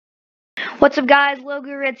What's up, guys?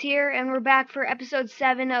 Logo Reds here, and we're back for episode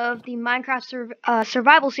 7 of the Minecraft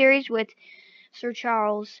survival series with Sir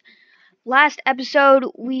Charles. Last episode,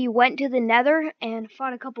 we went to the Nether and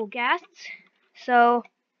fought a couple ghasts. So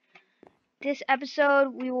this episode,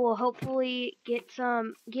 we will hopefully get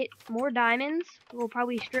more diamonds. We'll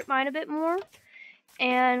probably strip mine a bit more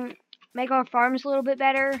and make our farms a little bit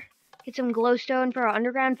better. Get some glowstone for our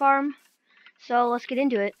underground farm. So let's get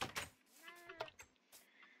into it.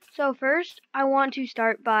 So first, I want to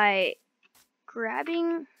start by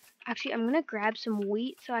grabbing... Actually, I'm going to grab some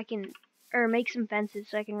wheat so I can... Or make some fences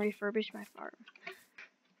so I can refurbish my farm.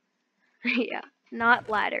 Yeah, not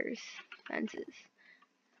ladders. Fences.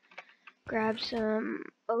 Grab some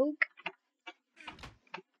oak.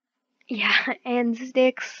 Yeah, and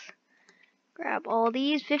sticks. Grab all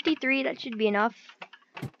these. 53, that should be enough.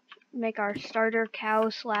 Make our starter cow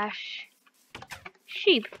 /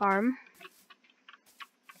 sheep farm.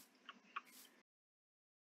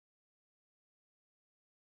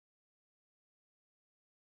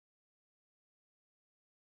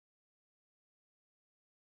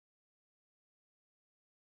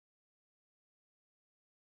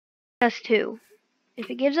 Us 2. If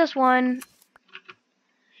it gives us 1,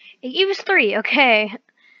 it gave us 3. Okay.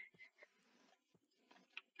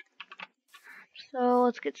 So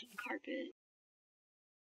let's get some carpet.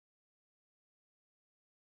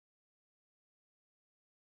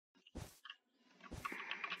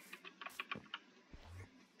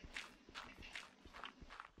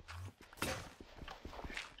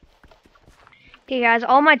 Okay, guys,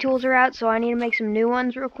 all my tools are out, so I need to make some new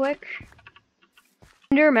ones real quick.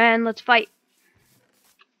 Enderman, let's fight.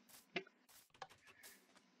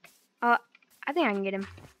 I think I can get him.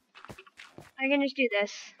 I can just do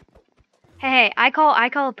this. Hey, I call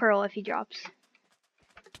a pearl if he drops.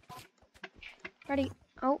 Ready?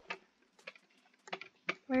 Oh.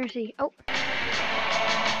 Where is he? Oh.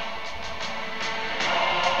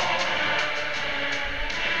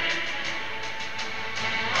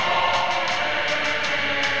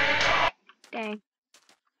 Dang.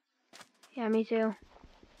 Yeah, me too.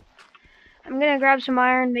 I'm gonna grab some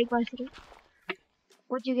iron, make my city.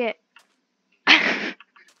 What'd you get?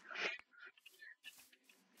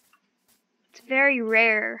 It's very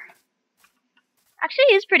rare. Actually,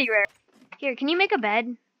 it is pretty rare. Here, can you make a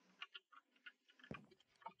bed?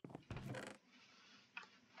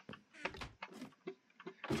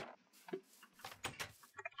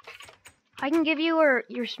 I can give you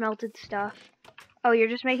your smelted stuff. Oh, you're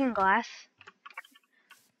just making glass?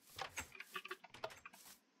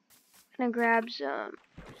 I'm gonna grab some.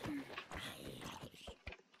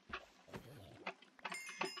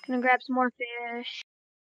 Gonna grab some more fish.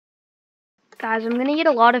 Guys, I'm gonna get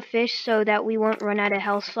a lot of fish so that we won't run out of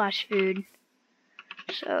health / food.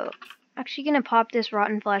 So, actually gonna pop this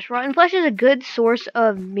rotten flesh. Rotten flesh is a good source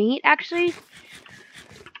of meat, actually,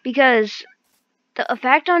 because the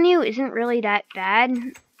effect on you isn't really that bad.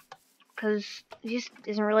 Because it just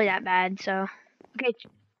isn't really that bad, so. Okay.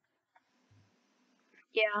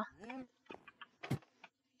 Yeah.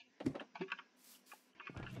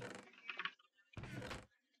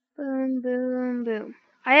 Boom, boom, boom.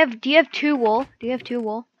 Do you have 2 wool? Do you have 2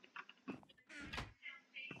 wool?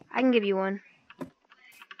 I can give you 1.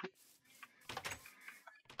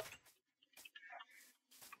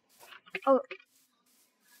 Oh,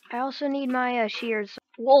 I also need my shears.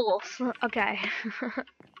 Wolves. Okay.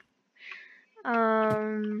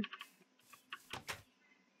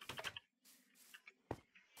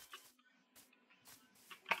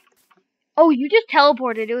 Oh, you just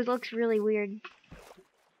teleported. It looks really weird.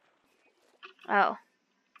 Oh.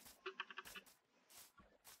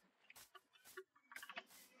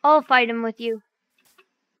 I'll fight him with you.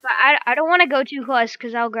 But I don't want to go too close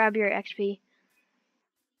because I'll grab your XP.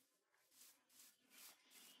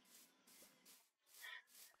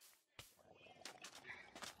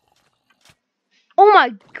 Oh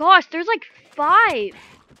my gosh, there's like 5.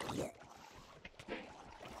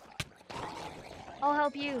 I'll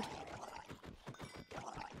help you.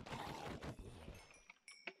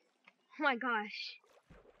 Oh my gosh.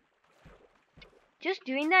 Just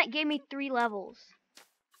doing that gave me 3 levels.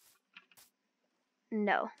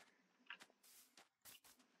 No.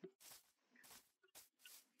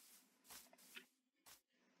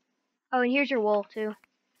 Oh, and here's your wool too.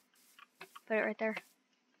 Put it right there.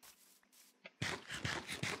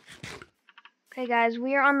 Okay, guys,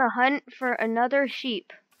 we are on the hunt for another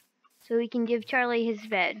sheep, so we can give Charlie his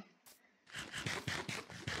bed.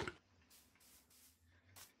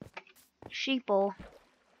 Sheeple.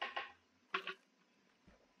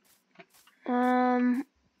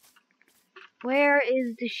 Where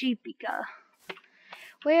is the sheepica?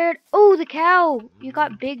 Where? Oh, the cow! You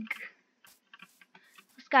got big.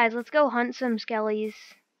 Guys, let's go hunt some skellies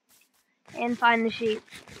and find the sheep.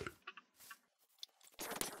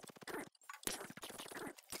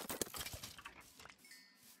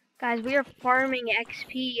 Guys, we are farming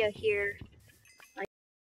XP here.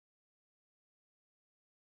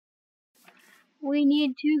 We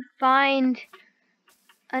need to find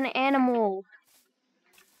an animal.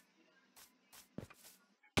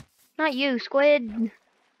 Not you, squid.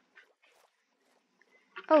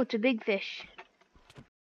 Oh, it's a big fish.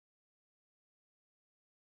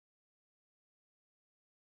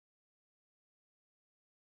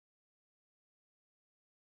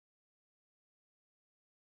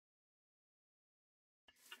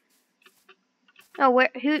 Oh, where?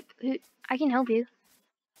 Who? I can help you.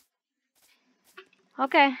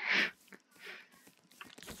 Okay.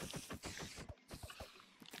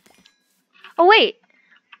 Oh wait,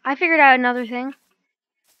 I figured out another thing.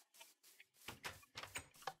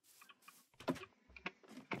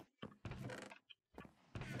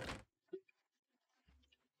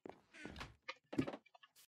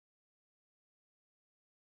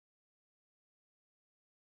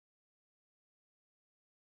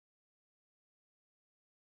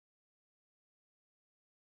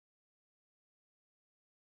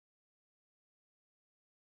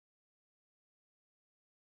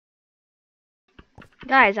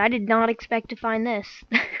 Guys, I did not expect to find this.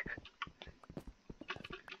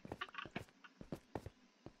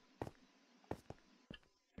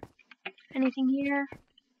 Anything here?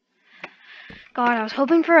 God, I was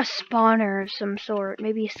hoping for a spawner of some sort.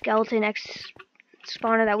 Maybe a skeleton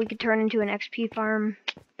spawner that we could turn into an XP farm.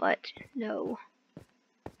 But no.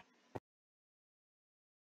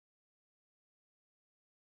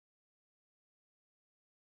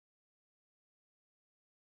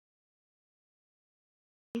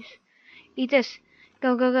 Eat this.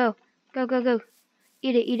 Go, go, go. Go, go, go.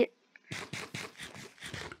 Eat it, eat it.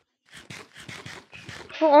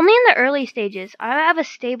 Well, only in the early stages. I have a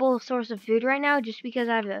stable source of food right now just because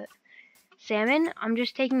I have a salmon. I'm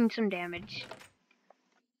just taking some damage.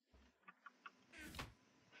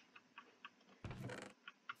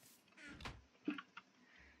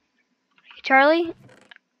 Charlie?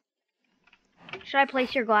 Should I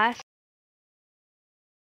place your glass?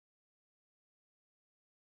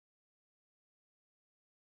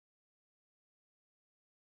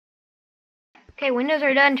 Okay, windows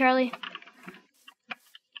are done, Charlie.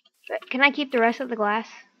 Can I keep the rest of the glass?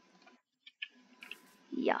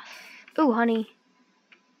 Yes. Ooh, honey.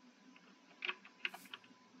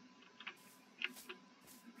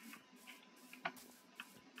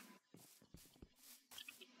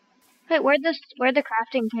 Wait, where'd the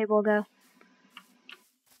crafting table go?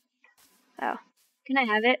 Oh. Can I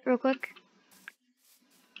have it real quick?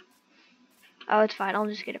 Oh, it's fine. I'll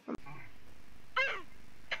just get it from...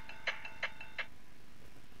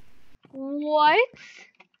 What?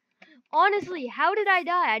 Honestly, how did I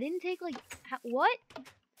die? I didn't take, like... What?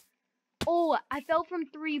 Oh, I fell from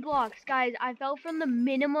 3 blocks. Guys, I fell from the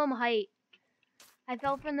minimum height. I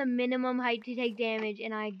fell from the minimum height to take damage,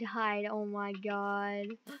 and I died. Oh my god.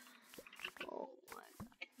 Oh my,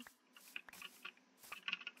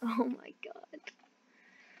 oh my god.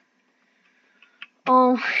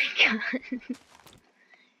 Oh my god.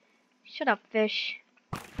 Shut up, fish.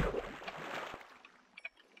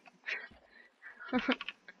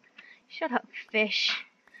 Shut up, fish.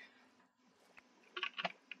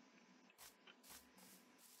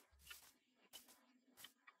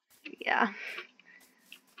 Yeah.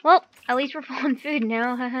 Well, at least we're full on food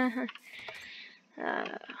now.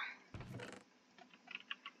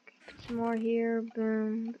 Put some more here.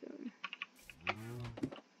 Boom, boom.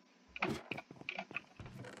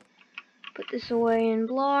 Put this away in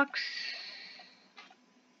blocks.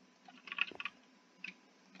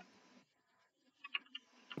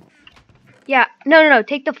 Yeah. No, no, no.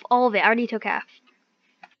 Take all of it. I already took half.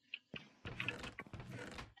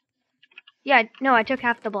 Yeah. No, I took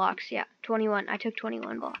half the blocks. Yeah. 21. I took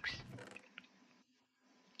 21 blocks.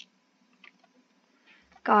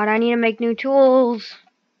 God, I need to make new tools.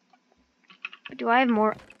 But do I have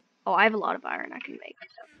more? Oh, I have a lot of iron I can make.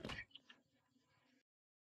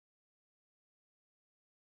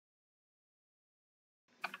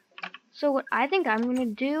 So what I think I'm gonna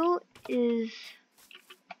do is,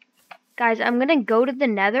 guys, I'm gonna go to the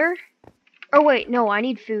nether. Oh wait, no, I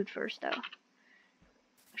need food first though.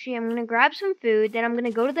 Actually, I'm gonna grab some food, then I'm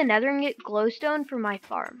gonna go to the nether and get glowstone for my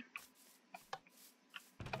farm.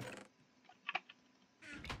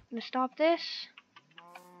 I'm gonna stop this.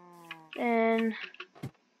 Then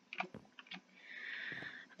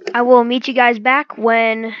I will meet you guys back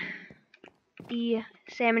when the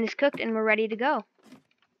salmon is cooked and we're ready to go.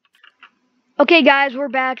 Okay guys, we're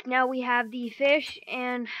back. Now we have the fish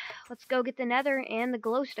and let's go get the nether and the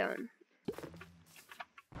glowstone.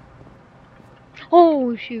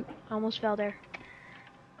 Oh shoot, I almost fell there.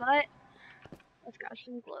 But let's grab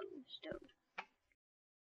some glowstone.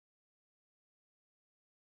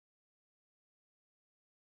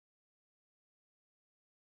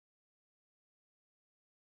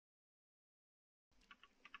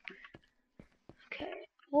 Okay.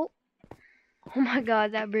 Oh my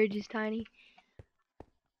god, that bridge is tiny.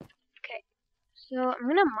 Okay. So I'm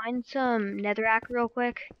gonna mine some netherrack real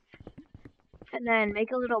quick. And then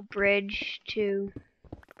make a little bridge to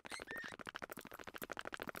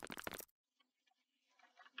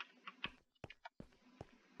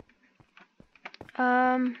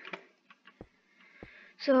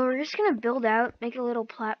so we're just gonna build out, make a little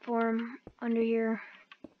platform under here.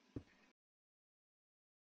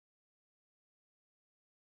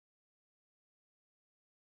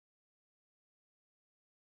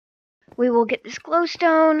 We will get this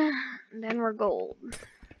glowstone, and then we're gold.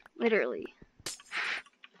 Literally.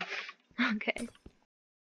 Okay.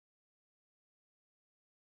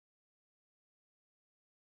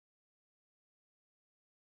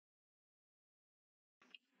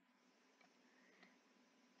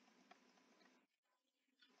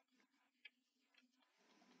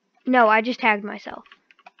 No, I just tagged myself.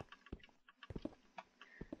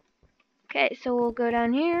 Okay, so we'll go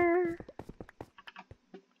down here.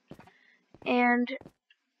 And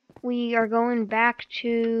we are going back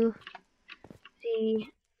to the...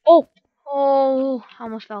 Oh, I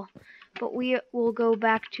almost fell. But we will go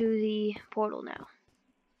back to the portal now.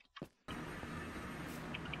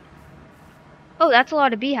 Oh, that's a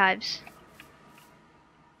lot of beehives.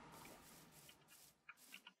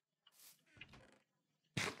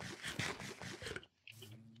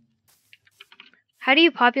 How do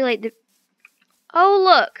you populate the... Oh,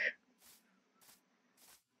 look!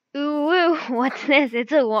 Ooh, ooh, what's this?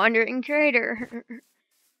 It's a wandering trader.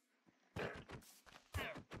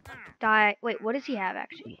 Die. Wait, what does he have,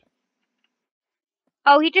 actually?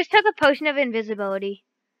 Oh, he just took a potion of invisibility.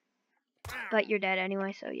 But you're dead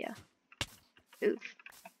anyway, so yeah. Oof.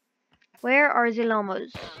 Where are the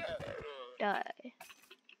llamas? Die.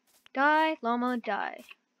 Die, llama, die.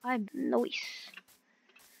 I'm nice.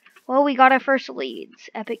 Well, we got our first leads.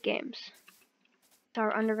 Epic Games. It's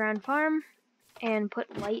our underground farm. And put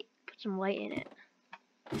some light in it.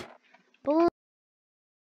 Boom.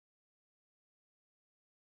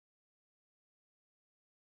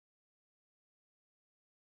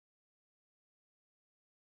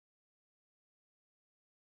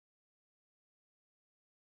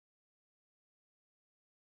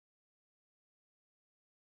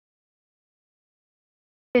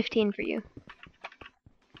 $15 for you.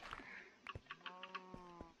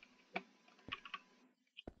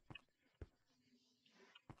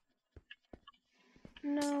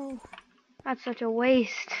 No. That's such a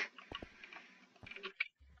waste.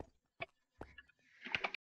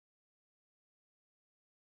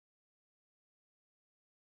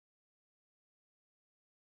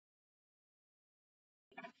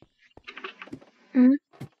 Mm-hmm.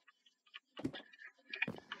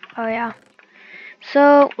 Oh yeah.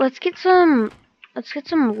 So let's get some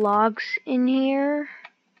logs in here,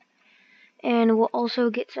 and we'll also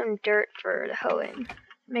get some dirt for the hoeing,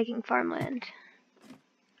 making farmland.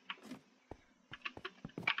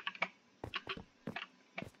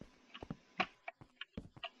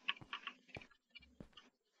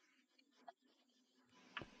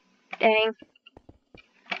 Dang.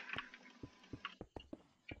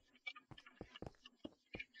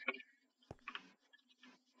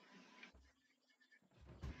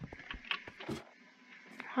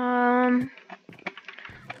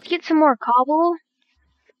 Let's get some more cobble,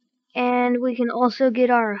 and we can also get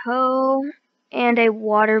our hoe and a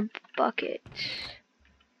water bucket,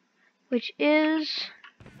 which is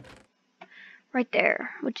right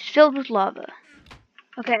there, which is filled with lava.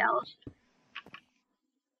 Okay, Alice.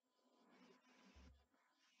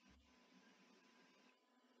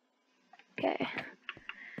 Okay.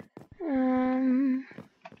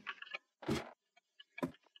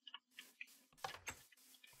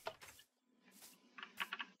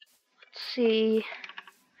 Let's see.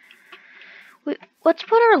 Let's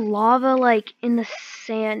put our lava like in the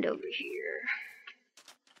sand over here.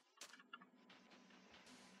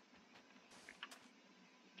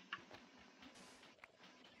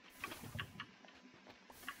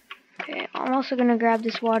 Okay, I'm also gonna grab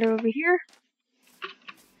this water over here.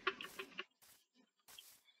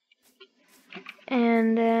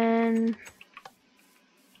 And then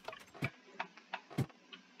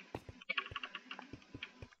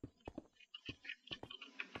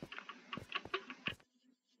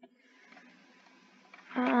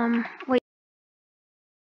Wait.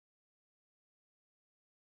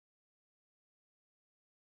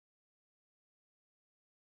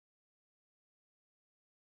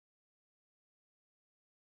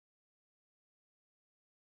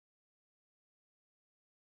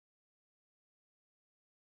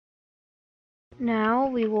 Now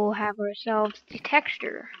we will have ourselves the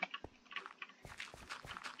texture.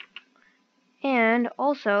 And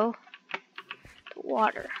also the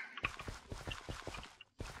water.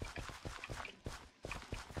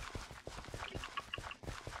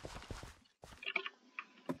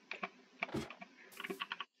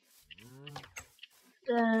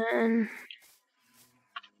 Then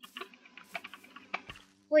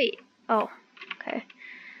wait. Oh, okay.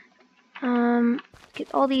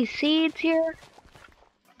 Get all these seeds here.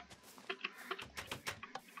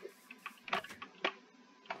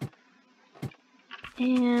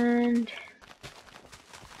 And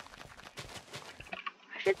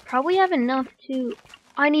I should probably have enough to...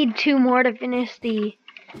 I need 2 more to finish the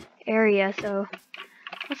area, so...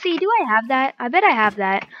 Let's see, do I have that? I bet I have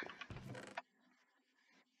that.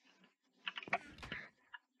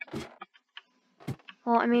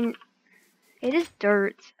 Well, I mean, it is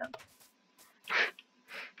dirt, so...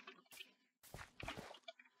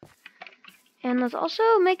 And let's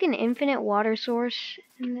also make an infinite water source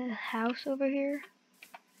in the house over here.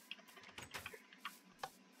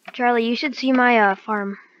 Charlie, you should see my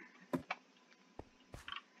farm.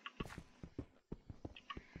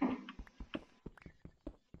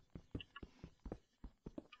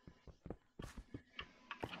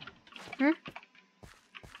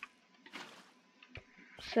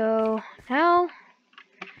 So now,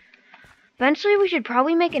 eventually we should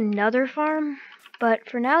probably make another farm, but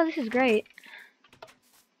for now this is great.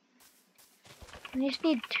 We just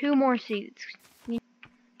need 2 more seeds.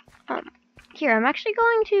 Here, I'm actually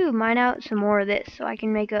going to mine out some more of this so I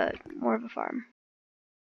can make more of a farm.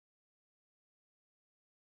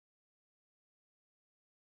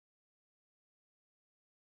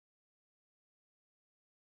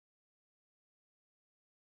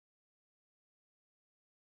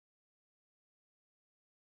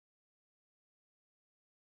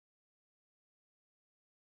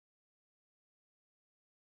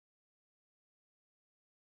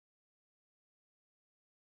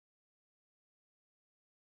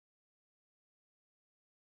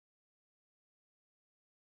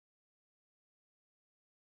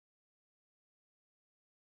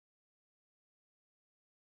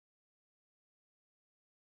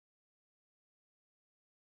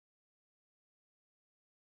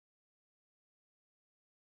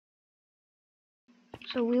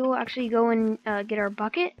 So we will actually go and get our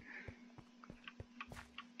bucket.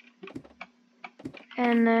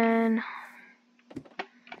 And then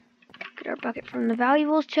get our bucket from the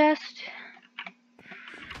valuables chest.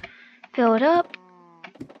 Fill it up.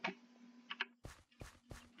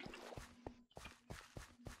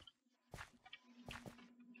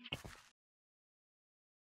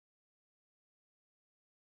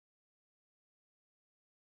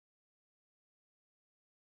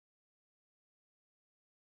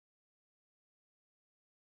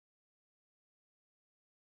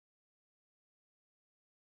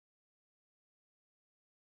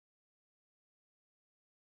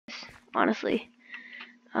 Honestly.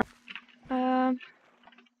 I'm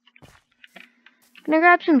gonna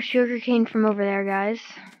grab some sugarcane from over there, guys.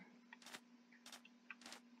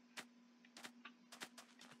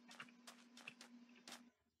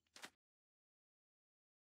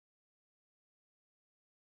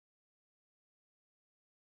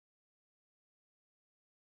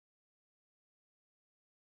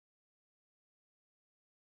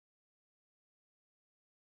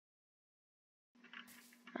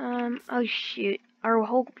 Oh shoot. Our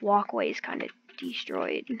whole walkway is kind of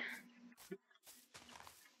destroyed.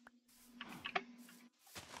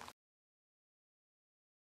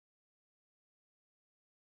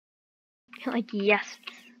 Like, yes.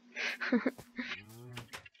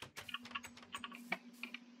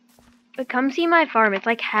 But come see my farm. It's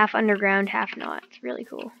like half underground, half not. It's really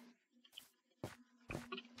cool.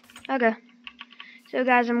 Okay. So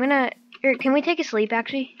guys, I'm gonna... Can we take a sleep,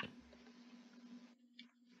 actually?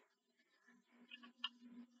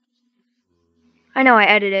 I know, I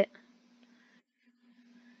edited it.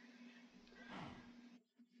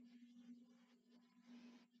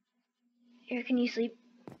 Here, can you sleep?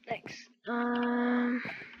 Thanks. I'm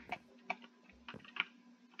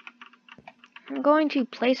going to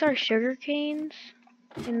place our sugar canes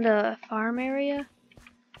in the farm area.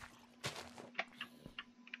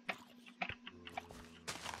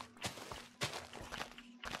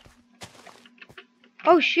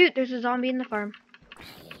 Oh shoot, there's a zombie in the farm.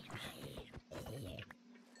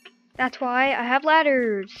 That's why I have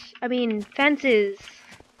ladders. I mean, fences.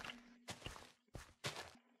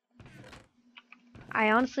 I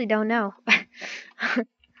honestly don't know.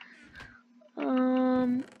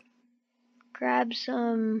 Grab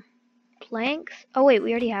some planks. Oh wait, we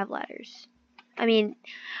already have ladders. I mean,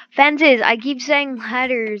 fences. I keep saying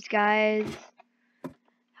ladders, guys.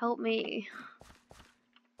 Help me.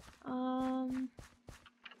 I'm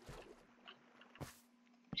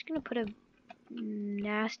just gonna put a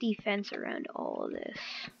nasty fence around all of this.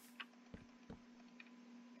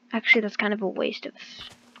 Actually, that's kind of a waste of.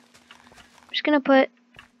 I'm just gonna put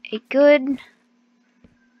a good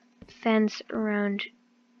fence around.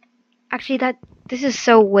 Actually, this is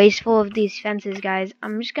so wasteful of these fences, guys.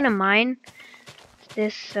 I'm just gonna mine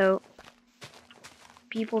this so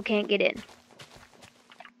people can't get in.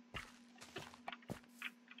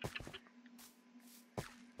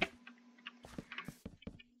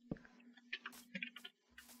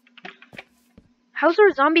 How's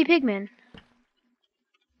our zombie pigman?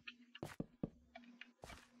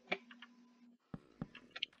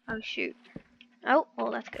 Oh shoot. Oh,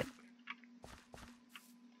 well that's good.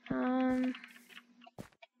 I'm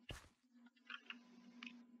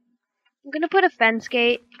gonna put a fence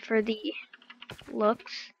gate for the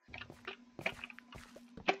looks.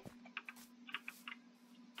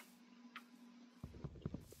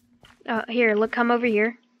 Oh, here, look, come over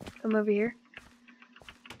here. Come over here.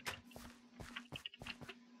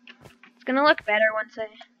 It's gonna look better once I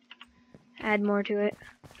add more to it.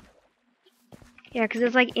 Yeah, because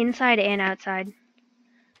it's like inside and outside.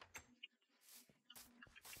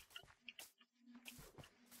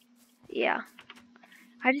 Yeah.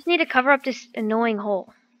 I just need to cover up this annoying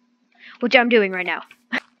hole, which I'm doing right now.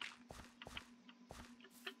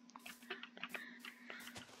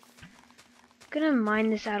 Gonna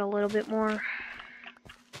mine this out a little bit more.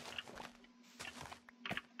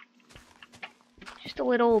 Just a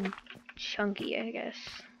little chunky, I guess.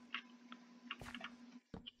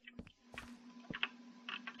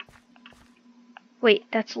 Wait,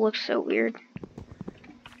 that looks so weird.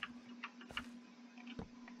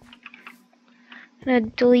 I'm gonna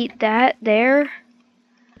delete that there.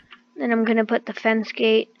 Then I'm gonna put the fence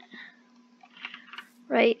gate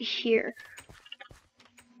right here.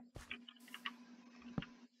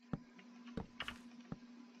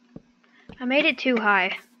 I made it too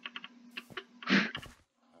high.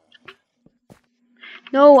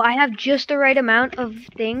 No, I have just the right amount of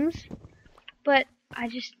things, but I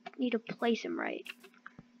just need to place them right.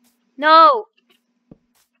 No!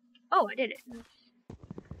 Oh, I did it.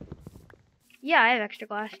 Yeah, I have extra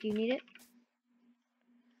glass. Do you need it?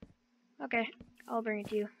 Okay, I'll bring it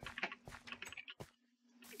to you.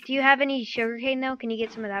 Do you have any sugarcane though? Can you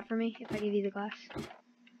get some of that for me if I give you the glass?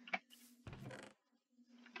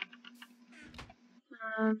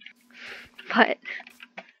 But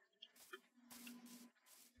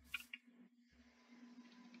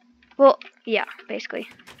well, yeah, basically.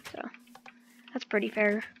 So that's pretty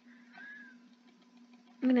fair.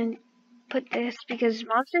 I'm gonna put this because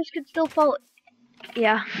monsters could still fall.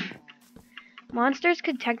 Yeah, monsters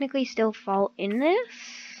could technically still fall in this,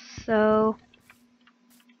 so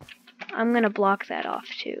I'm gonna block that off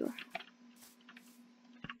too.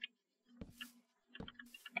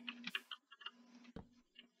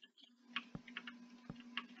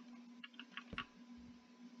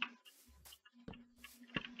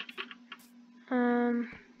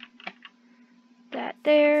 That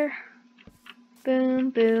there. Boom,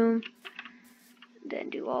 boom. Then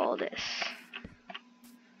do all this.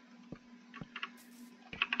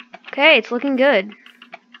 Okay, it's looking good.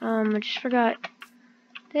 I just forgot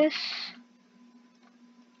this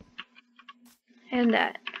and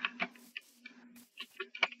that.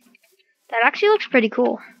 That actually looks pretty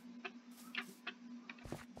cool.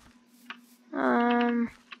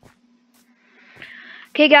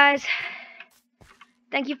 Okay, guys.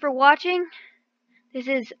 Thank you for watching. This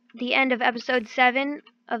is the end of episode 7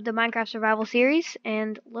 of the Minecraft Survival series,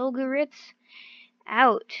 and Lil Guritz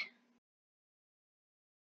out.